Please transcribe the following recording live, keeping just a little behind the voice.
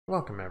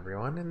Welcome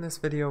everyone. In this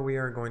video we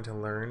are going to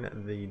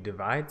learn the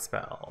divide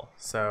spell.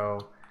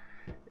 So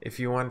if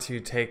you want to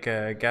take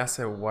a guess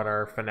at what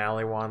our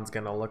finale wand's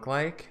gonna look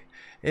like,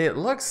 it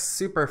looks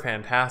super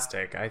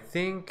fantastic. I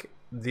think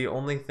the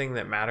only thing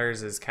that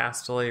matters is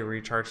cast delay,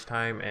 recharge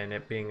time, and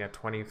it being a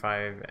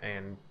 25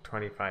 and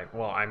 25.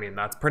 Well, I mean,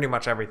 that's pretty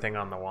much everything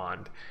on the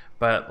wand,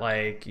 but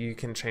like you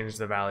can change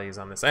the values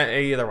on this.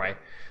 Either way,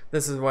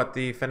 this is what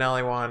the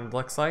finale wand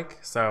looks like.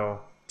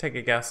 So take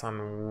a guess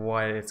on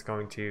what it's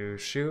going to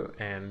shoot,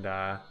 and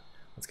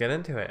let's get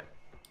into it.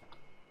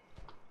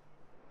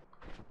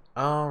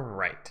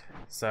 Alright,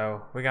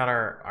 so we got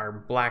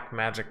our black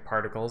magic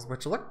particles,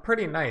 which look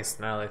pretty nice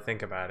now that I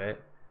think about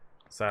it.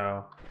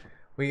 So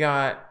we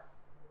got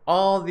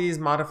all these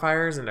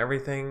modifiers and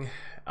everything,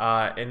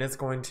 and it's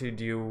going to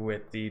do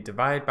with the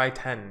divide by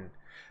 10.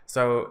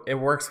 So it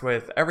works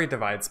with every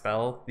divide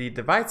spell. The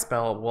divide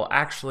spell will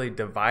actually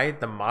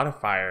divide the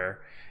modifier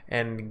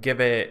and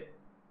give it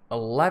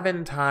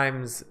 11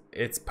 times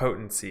its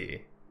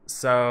potency.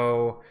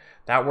 So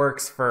that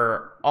works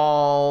for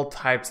all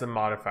types of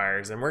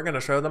modifiers, and we're going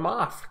to show them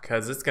off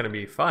because it's going to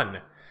be fun.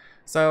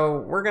 So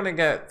we're going to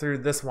get through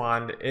this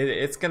wand.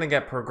 It's going to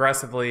get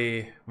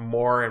progressively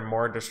more and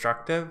more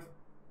destructive.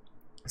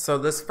 So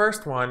this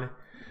first one,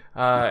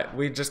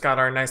 we just got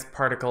our nice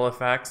particle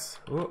effects.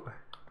 Ooh,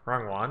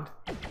 wrong wand.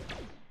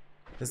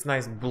 This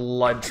nice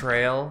blood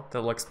trail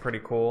that looks pretty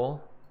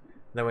cool.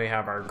 Then we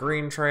have our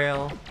green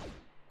trail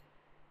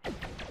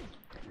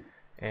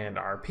and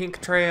our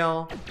pink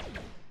trail.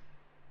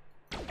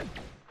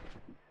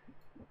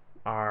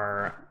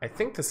 I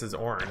think this is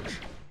orange.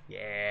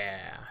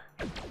 Yeah.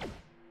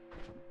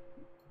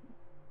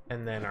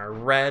 And then our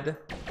red.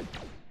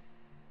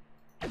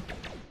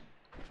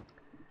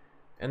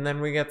 And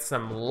then we get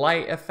some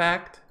light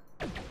effect,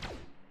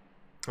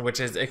 which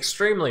is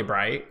extremely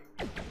bright.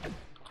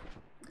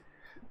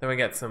 Then we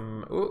get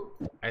some, ooh,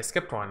 I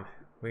skipped one.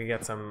 We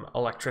get some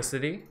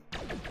electricity.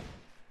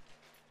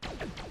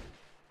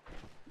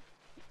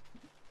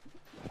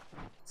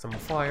 Some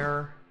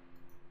fire.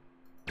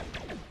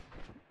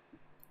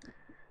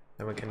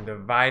 Then we can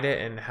divide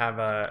it and have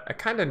a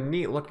kind of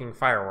neat looking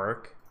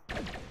firework.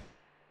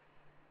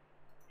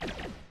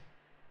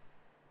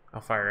 I'll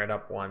fire it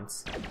up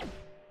once.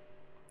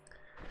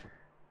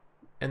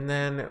 And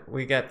then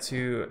we get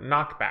to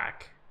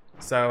knockback.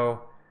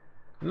 So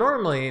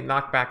normally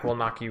knockback will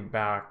knock you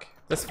back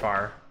this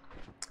far.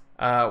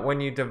 When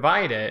you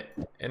divide it,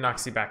 it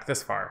knocks you back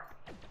this far.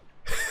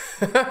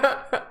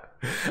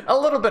 A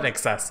little bit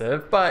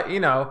excessive, but you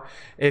know,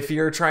 if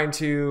you're trying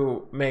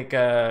to make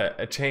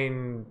a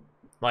chain,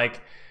 like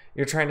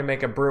you're trying to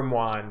make a broom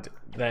wand,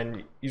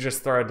 then you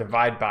just throw a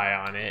divide by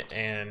on it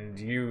and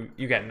you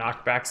get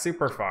knocked back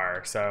super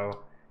far. So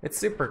it's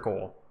super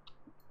cool.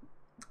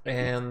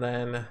 And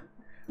then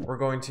we're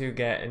going to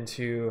get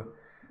into,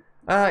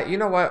 you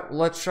know what,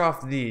 let's show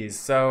off these.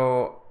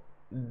 So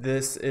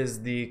this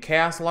is the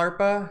Chaos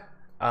Larpa.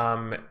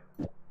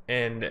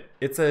 And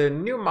it's a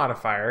new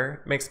modifier.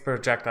 It makes a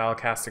projectile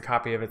cast a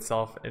copy of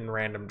itself in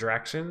random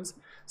directions.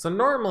 So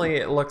normally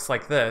it looks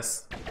like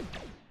this.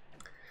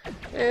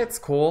 It's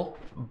cool,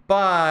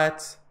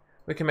 but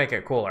we can make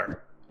it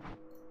cooler.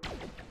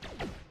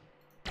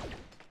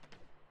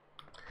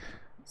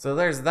 So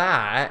there's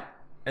that.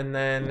 And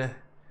then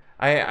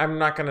I'm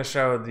not going to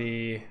show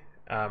the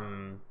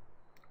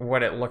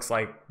what it looks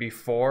like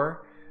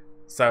before.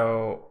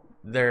 So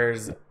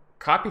there's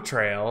copy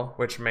trail,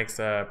 which makes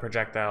a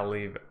projectile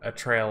leave a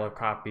trail of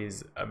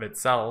copies of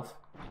itself.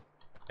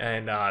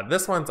 And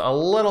this one's a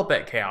little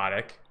bit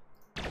chaotic.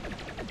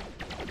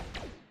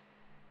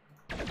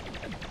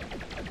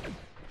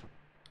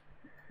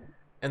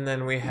 And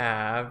then we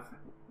have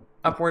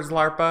upwards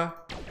larpa.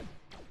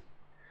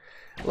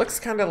 It looks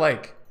kind of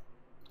like,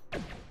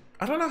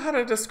 I don't know how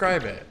to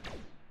describe it.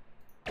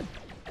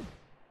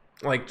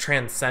 Like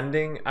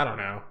transcending, I don't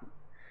know.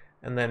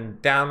 And then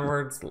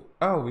downwards,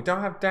 oh, we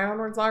don't have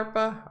downwards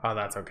larpa? Oh,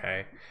 that's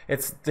okay.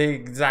 It's the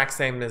exact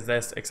same as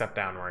this, except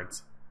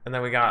downwards. And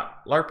then we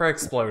got larpa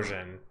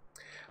explosion,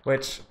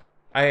 which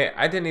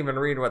I didn't even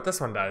read what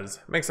this one does.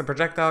 Makes a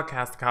projectile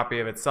cast a copy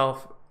of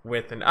itself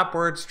with an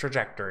upwards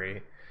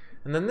trajectory.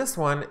 And then this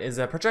one is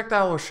a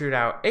projectile will shoot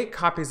out 8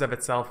 copies of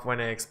itself when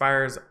it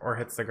expires or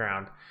hits the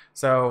ground.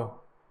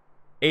 So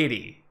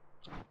 80.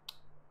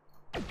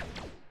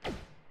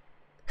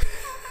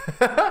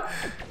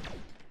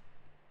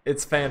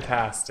 It's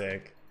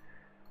fantastic.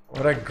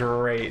 What a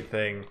great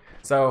thing.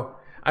 So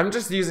I'm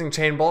just using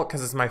Chain Bolt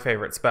because it's my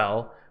favorite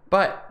spell,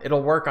 but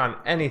it'll work on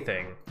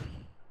anything.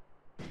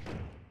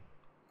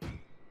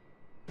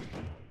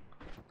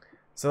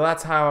 So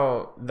that's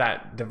how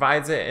that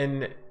divides it,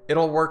 and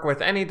it'll work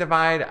with any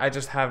divide. I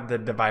just have the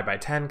divide by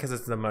 10 because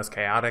it's the most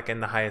chaotic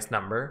and the highest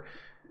number.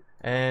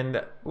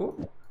 And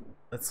ooh,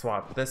 let's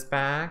swap this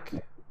back.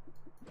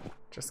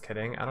 Just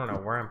kidding. I don't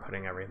know where I'm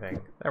putting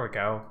everything. There we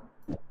go.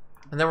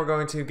 And then we're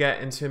going to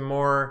get into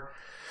more.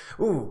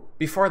 Ooh,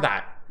 before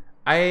that,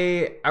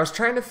 I was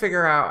trying to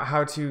figure out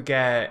how to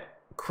get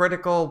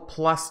critical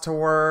plus to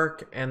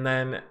work, and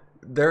then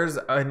there's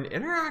an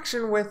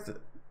interaction with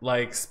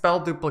like spell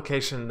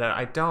duplication that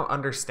I don't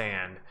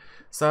understand.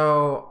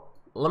 So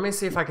let me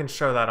see if I can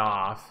show that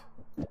off.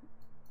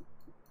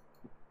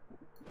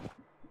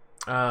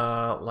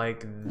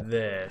 Like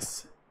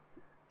this.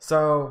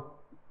 So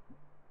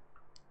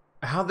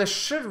how this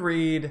should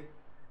read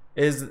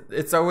is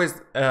it's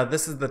always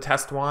this is the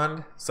test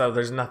wand, so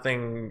there's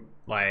nothing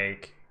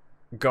like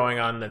going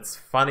on that's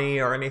funny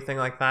or anything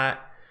like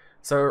that.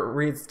 So it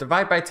reads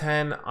divide by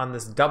 10 on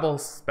this double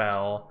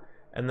spell,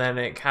 and then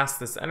it casts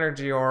this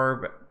energy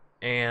orb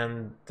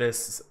and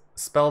this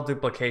spell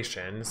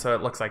duplication. So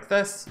it looks like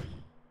this.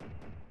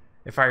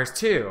 It fires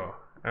 2,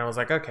 and I was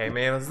like, okay,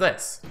 maybe it was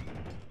this.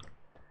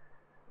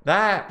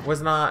 That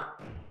was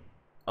not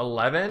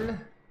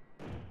 11,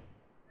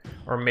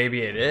 or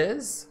maybe it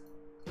is.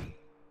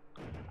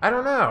 I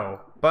don't know,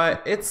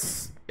 but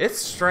it's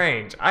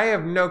strange. I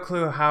have no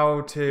clue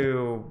how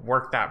to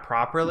work that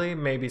properly.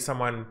 Maybe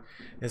someone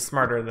is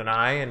smarter than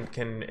I and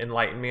can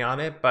enlighten me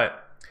on it.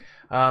 But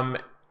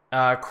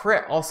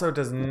crit also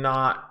does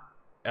not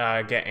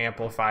get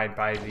amplified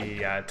by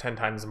the 10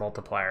 times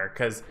multiplier,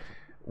 because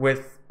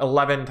with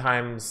 11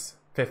 times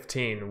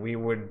 15 we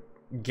would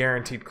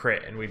guaranteed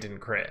crit, and we didn't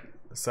crit.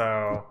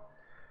 So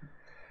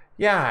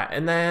yeah,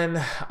 and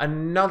then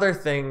another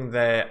thing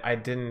that I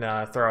didn't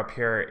throw up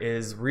here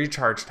is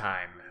recharge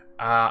time.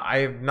 I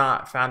have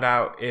not found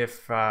out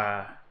if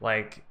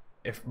like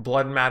if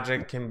blood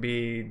magic can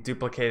be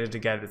duplicated to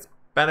get its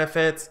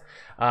benefits.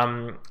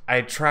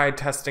 I tried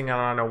testing it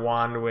on a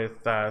wand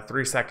with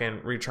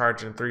 3-second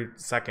recharge and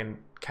 3-second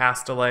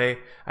cast delay.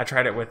 I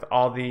tried it with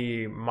all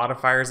the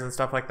modifiers and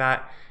stuff like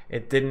that.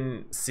 It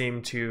didn't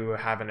seem to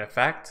have an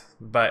effect,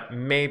 but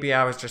maybe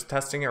I was just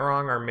testing it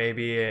wrong, or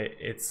maybe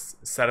it's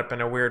set up in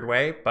a weird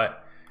way.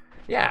 But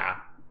yeah.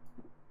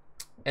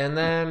 And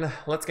then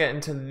let's get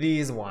into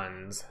these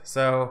ones.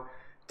 So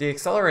the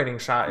accelerating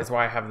shot is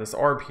why I have this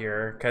orb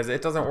here, because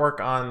it doesn't work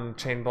on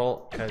chain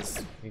bolt,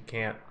 because you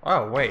can't.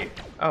 Oh wait,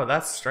 oh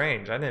that's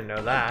strange, I didn't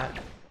know that.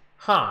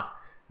 Huh,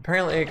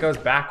 apparently it goes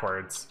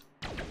backwards.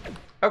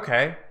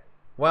 Okay,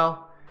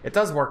 well, it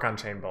does work on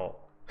chain bolt.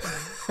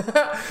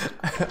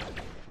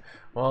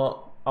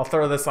 Well, I'll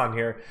throw this on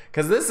here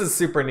because this is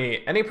super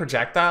neat. Any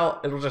projectile,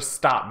 it'll just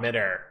stop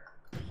midair.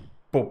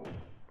 Boom.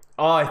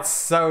 Oh, it's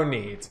so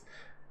neat.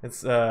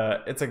 It's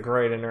a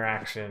great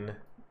interaction.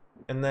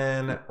 And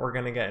then we're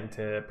gonna get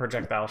into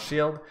projectile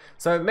shield.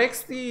 So it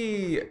makes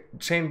the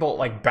chain bolt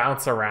like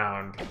bounce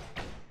around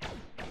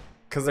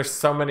because there's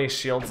so many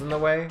shields in the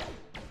way.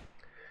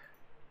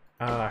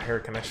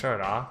 Here, can I show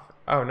it off?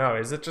 Oh no,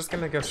 is it just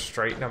gonna go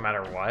straight no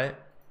matter what?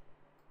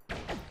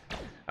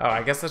 Oh,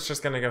 I guess it's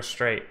just gonna go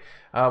straight.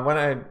 When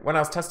I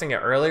was testing it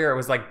earlier, it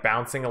was like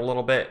bouncing a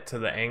little bit to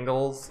the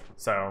angles.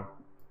 So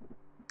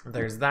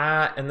there's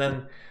that. And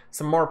then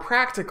some more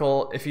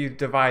practical, if you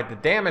divide the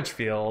damage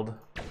field,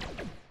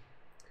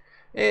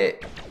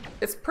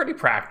 it's pretty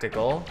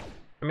practical.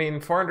 I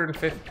mean,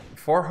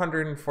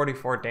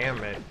 444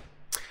 damage.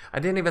 I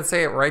didn't even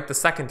say it right the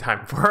second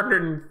time.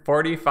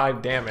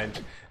 445 damage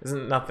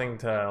isn't nothing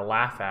to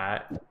laugh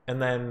at.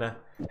 And then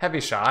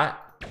heavy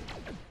shot.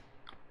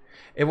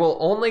 It will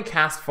only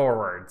cast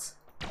forwards.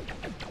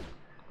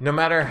 No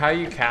matter how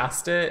you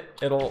cast it,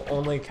 it'll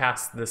only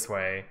cast this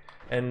way.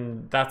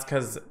 And that's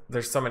because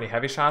there's so many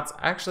heavy shots.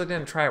 I actually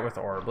didn't try it with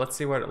orb. Let's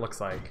see what it looks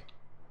like.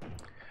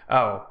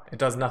 Oh, it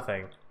does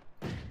nothing.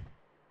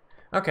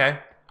 Okay,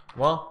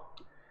 well,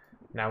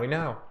 now we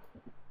know.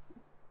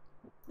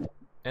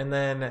 And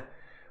then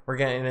we're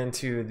getting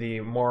into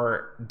the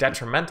more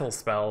detrimental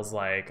spells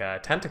like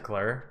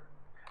Tentacler.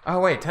 Oh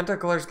wait,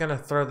 Tentacler's gonna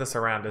throw this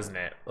around, isn't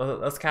it?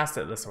 Let's cast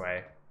it this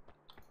way.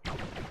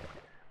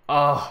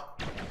 Oh,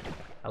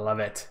 I love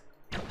it.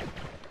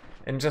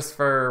 And just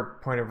for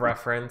point of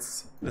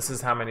reference, this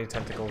is how many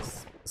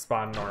tentacles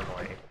spawn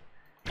normally.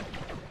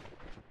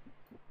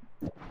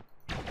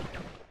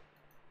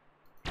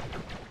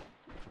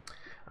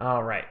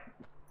 All right.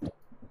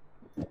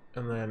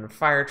 And then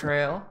Fire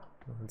Trail.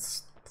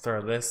 Let's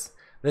throw this.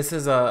 This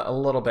is a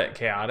little bit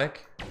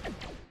chaotic.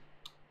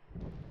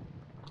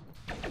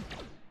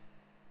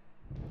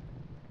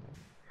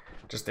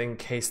 Just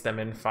encase them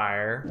in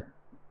fire.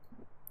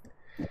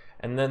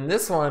 And then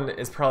this one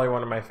is probably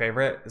one of my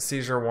favorite.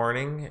 Seizure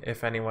warning.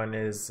 If anyone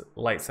is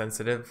light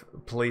sensitive,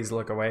 please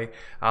look away.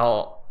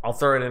 I'll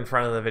throw it in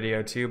front of the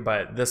video too,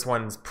 but this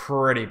one's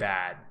pretty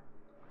bad.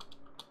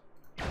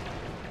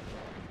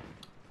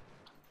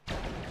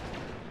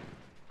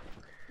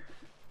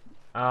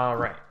 All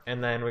right,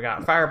 and then we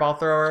got Fireball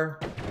Thrower.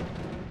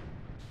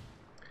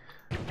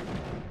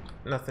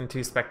 Nothing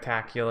too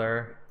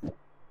spectacular.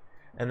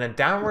 And then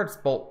Downwards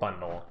Bolt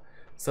Bundle.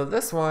 So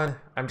this one,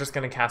 I'm just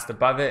gonna cast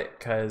above it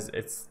because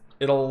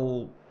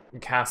it'll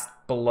cast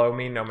below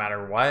me no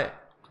matter what,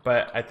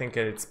 but I think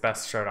it's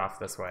best showed off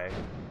this way.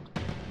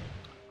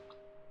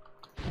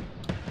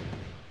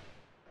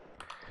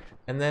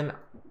 And then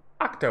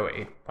Octo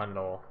 8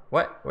 Bundle.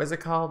 What was it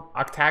called?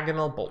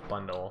 Octagonal Bolt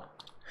Bundle.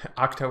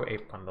 Octo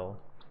 8 Bundle.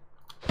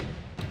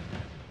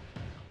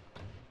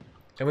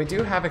 And we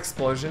do have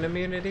explosion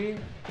immunity,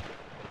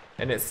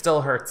 and it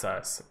still hurts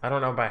us. I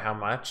don't know by how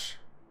much,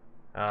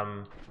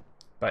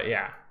 but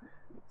yeah,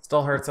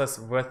 still hurts us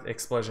with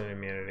explosion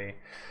immunity.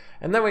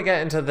 And then we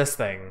get into this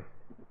thing.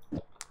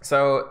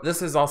 So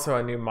this is also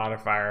a new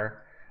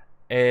modifier.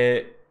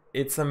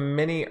 It's a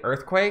mini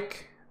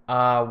earthquake.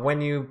 When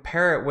you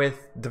pair it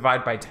with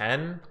divide by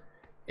 10,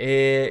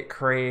 it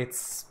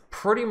creates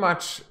pretty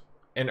much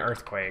an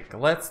earthquake.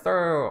 Let's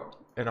throw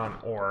it on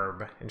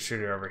orb and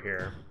shoot it over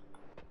here.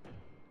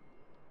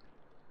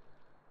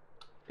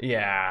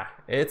 Yeah,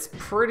 it's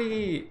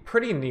pretty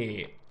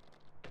neat.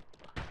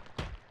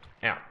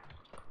 Ow.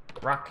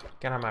 Rock,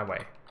 get out of my way.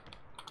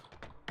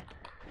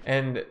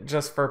 And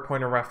just for a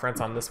point of reference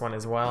on this one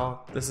as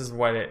well, this is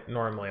what it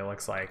normally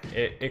looks like.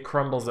 It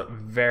crumbles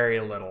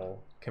very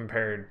little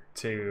compared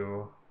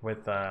to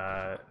with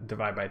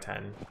divide by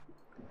 10.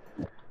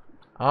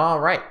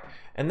 All right,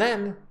 and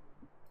then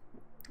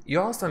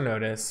you also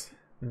notice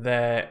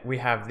that we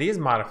have these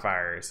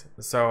modifiers.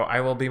 So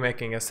I will be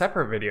making a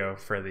separate video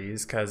for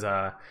these because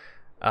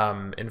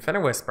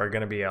Infiniwisp are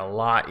going to be a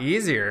lot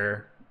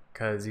easier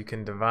because you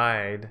can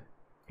divide,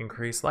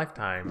 increase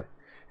lifetime.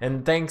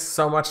 And thanks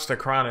so much to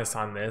Cronus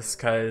on this,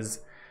 because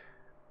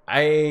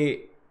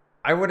I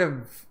would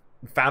have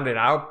found it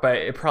out, but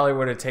it probably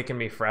would have taken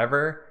me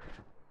forever.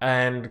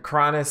 And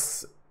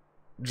Cronus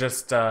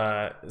just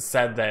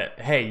said that,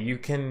 hey, you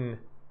can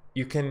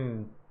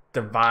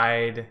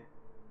divide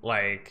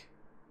like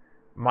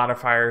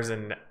modifiers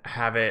and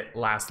have it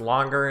last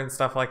longer and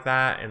stuff like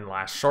that, and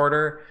last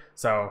shorter.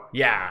 So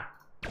yeah,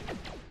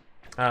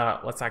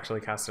 let's actually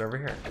cast it over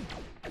here.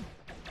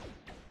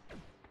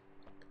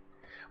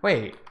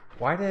 Wait,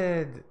 why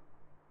did...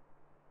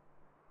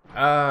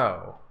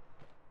 Oh.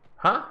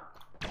 Huh?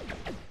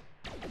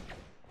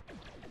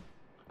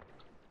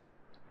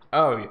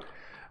 Oh,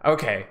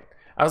 okay.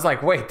 I was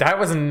like, wait, that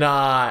was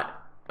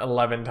not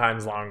 11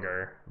 times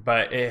longer.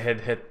 But it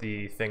had hit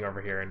the thing over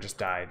here and just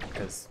died,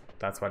 because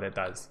that's what it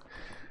does.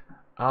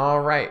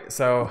 Alright,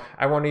 so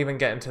I won't even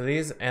get into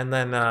these. And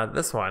then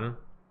this one,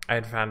 I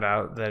had found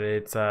out that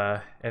it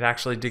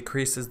actually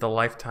decreases the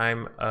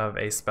lifetime of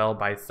a spell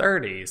by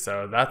 30,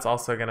 so that's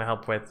also going to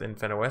help with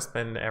Infiniwisp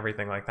and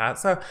everything like that.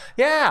 So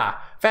yeah,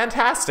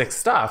 fantastic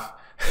stuff.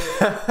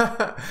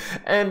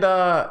 And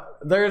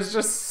there's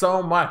just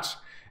so much.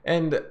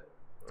 And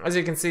as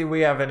you can see,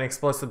 we have an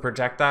explosive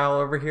projectile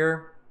over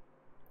here,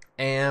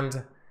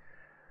 and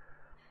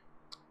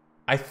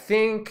I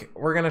think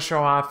we're going to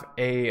show off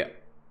a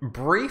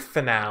brief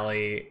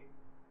finale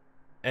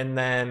and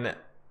then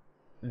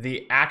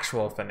the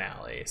actual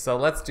finale. So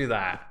let's do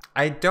that.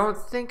 I don't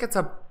think it's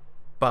a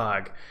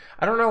bug.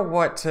 I don't know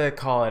what to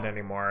call it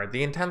anymore.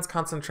 The intense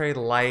concentrate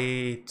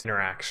light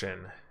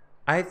interaction.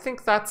 I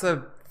think that's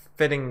a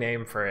fitting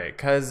name for it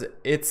because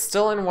it's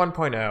still in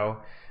 1.0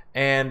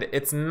 and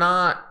it's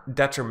not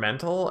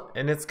detrimental,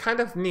 and it's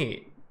kind of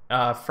neat.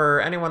 For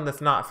anyone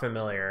that's not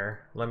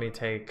familiar, let me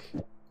take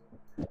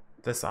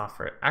this off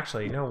for it.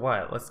 Actually, you know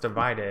what? Let's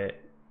divide it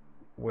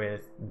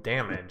with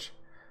damage.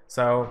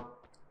 So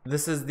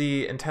this is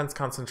the intense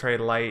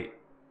concentrated light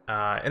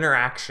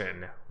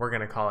interaction, we're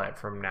going to call it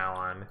from now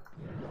on.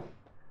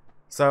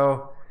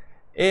 So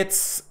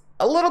it's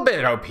a little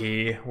bit OP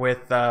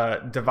with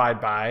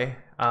divide by.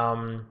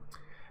 And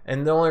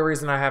the only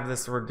reason I have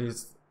this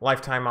reduced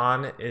lifetime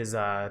on is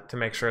to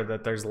make sure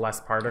that there's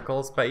less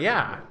particles. But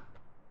yeah,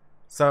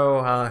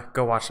 so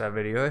go watch that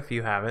video if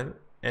you haven't,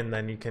 and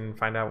then you can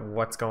find out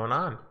what's going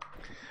on.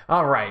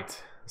 All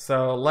right,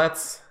 so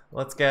let's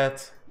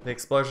get the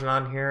explosion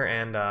on here,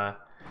 and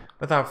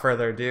without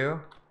further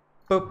ado,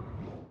 boop.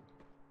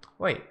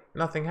 Wait,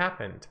 nothing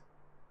happened.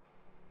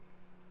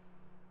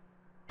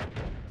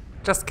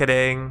 Just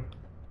kidding.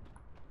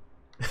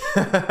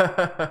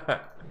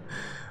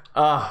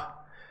 Ah,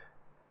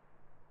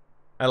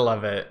 I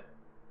love it.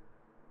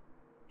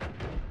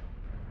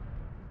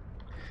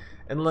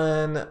 And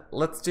then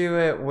let's do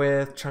it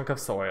with chunk of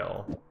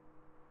soil.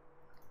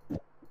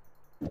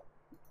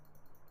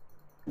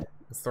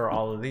 Let's throw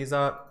all of these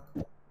up.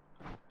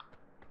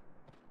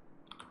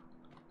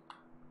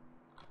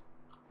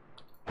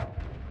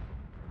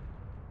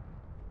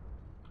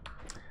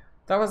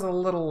 That was a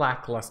little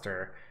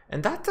lackluster.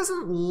 And that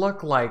doesn't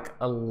look like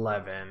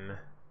 11.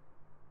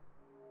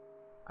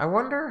 I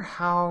wonder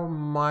how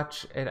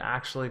much it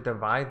actually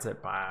divides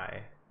it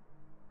by.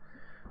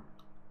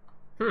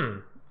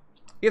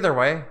 Either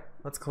way,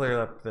 let's clear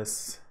up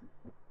this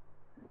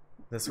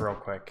real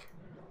quick.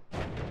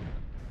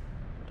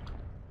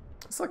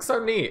 This looks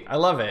so neat. I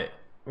love it.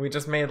 We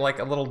just made like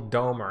a little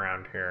dome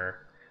around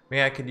here.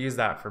 Maybe I could use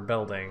that for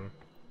building.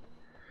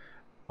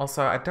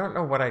 Also, I don't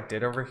know what I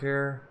did over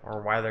here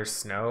or why there's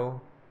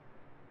snow.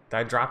 Did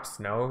I drop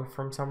snow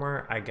from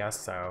somewhere? I guess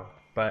so.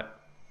 But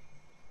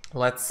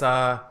let's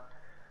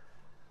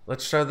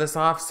show this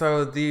off.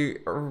 So the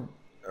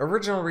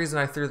original reason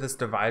I threw this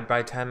divide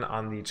by 10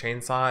 on the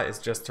chainsaw is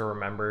just to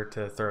remember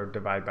to throw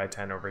divide by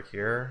 10 over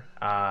here.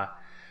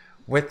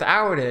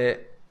 Without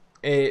it,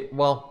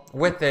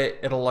 with it,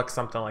 it'll look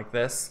something like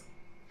this.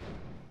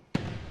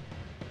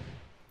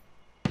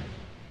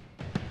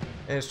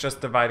 And it's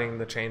just dividing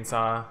the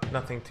chainsaw,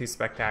 nothing too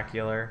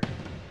spectacular.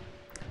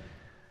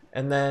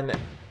 And then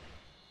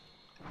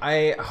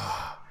I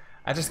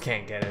just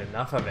can't get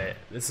enough of it.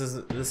 This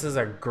is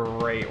a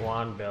great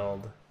wand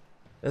build.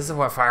 This is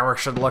what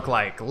fireworks should look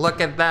like.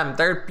 Look at them,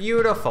 they're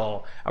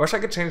beautiful. I wish I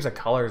could change the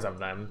colors of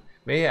them.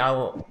 Maybe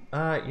I'll,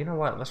 you know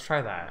what, let's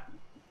try that.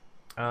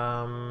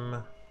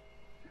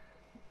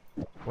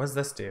 What does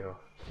this do?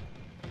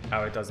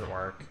 Oh, it doesn't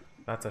work.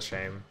 That's a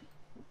shame.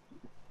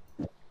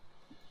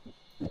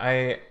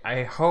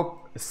 I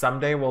hope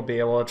someday we'll be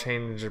able to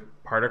change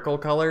particle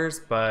colors,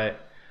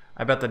 but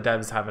I bet the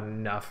devs have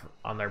enough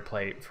on their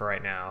plate for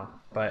right now.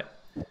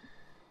 But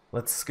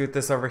let's scoot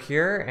this over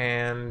here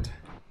and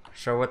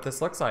show what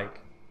this looks like.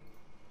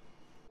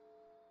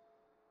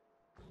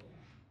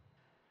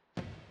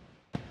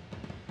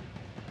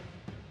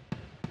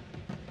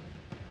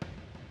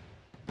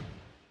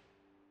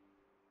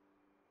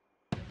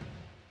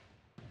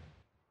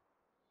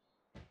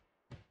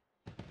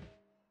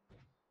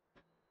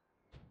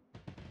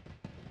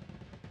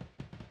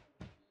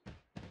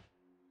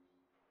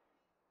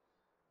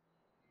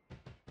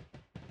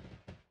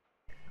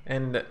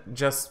 And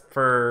just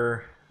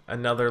for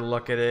another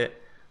look at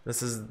it,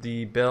 this is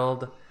the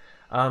build.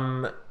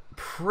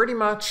 Pretty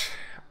much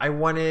I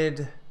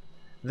wanted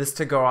this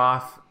to go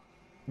off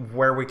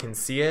where we can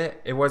see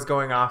it. It was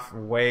going off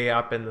way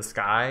up in the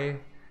sky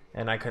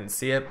and I couldn't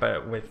see it,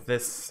 but with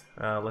this,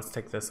 let's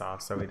take this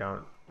off so we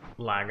don't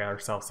lag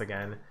ourselves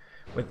again.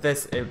 With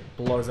this, it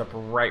blows up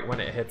right when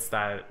it hits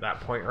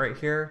that point right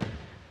here,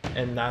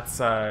 and that's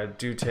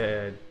due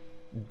to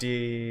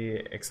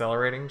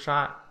de-accelerating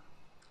shot.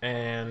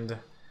 And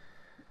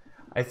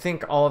I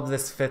think all of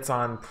this fits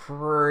on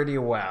pretty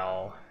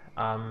well.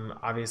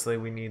 Obviously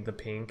we need the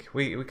pink.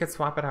 We could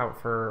swap it out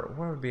for,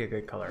 what would be a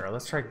good color?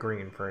 Let's try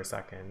green for a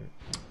second.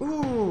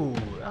 Ooh,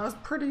 that was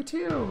pretty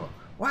too.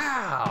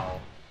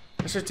 Wow.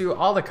 I should do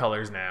all the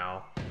colors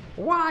now.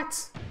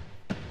 What?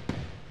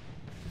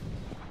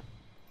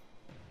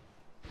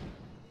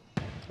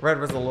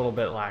 Red was a little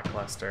bit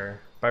lackluster.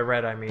 By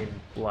red I mean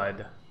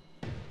blood.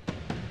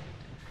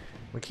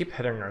 We keep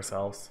hitting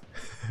ourselves.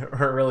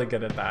 We're really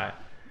good at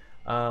that.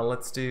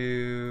 Let's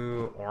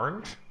do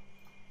orange.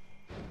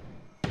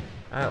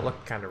 It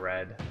looked kind of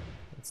red.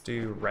 Let's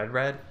do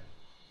red.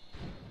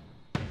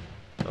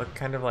 It looked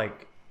kind of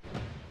like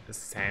a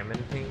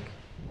salmon pink.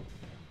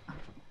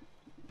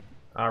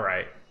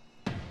 Alright.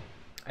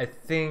 I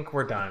think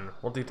we're done.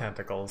 We'll do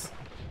tentacles.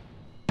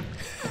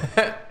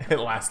 It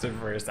lasted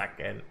for a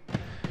second.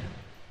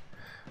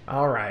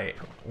 Alright.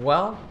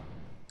 Well,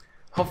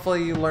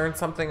 hopefully you learned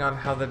something on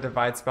how the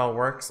divide spell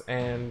works,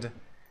 and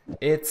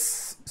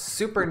it's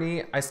super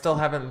neat. I still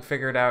haven't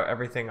figured out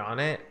everything on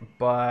it,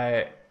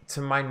 but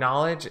to my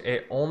knowledge,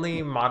 it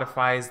only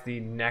modifies the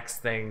next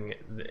thing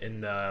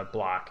in the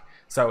block.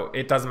 So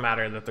it doesn't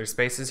matter that there's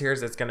spaces here,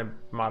 so it's going to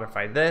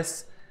modify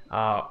this,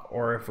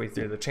 or if we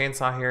threw the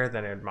chainsaw here,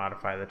 then it would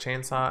modify the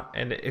chainsaw.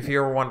 And if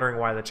you're wondering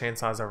why the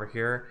chainsaw is over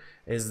here,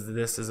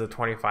 this is a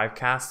 25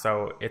 cast,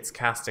 so it's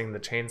casting the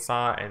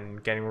chainsaw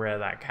and getting rid of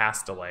that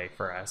cast delay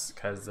for us,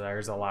 because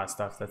there's a lot of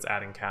stuff that's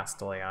adding cast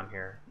delay on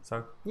here.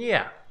 So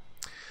yeah.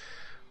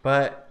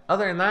 But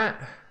other than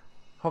that,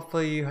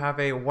 hopefully you have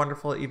a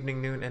wonderful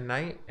evening, noon, and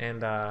night,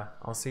 and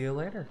I'll see you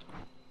later.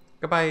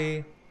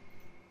 Goodbye.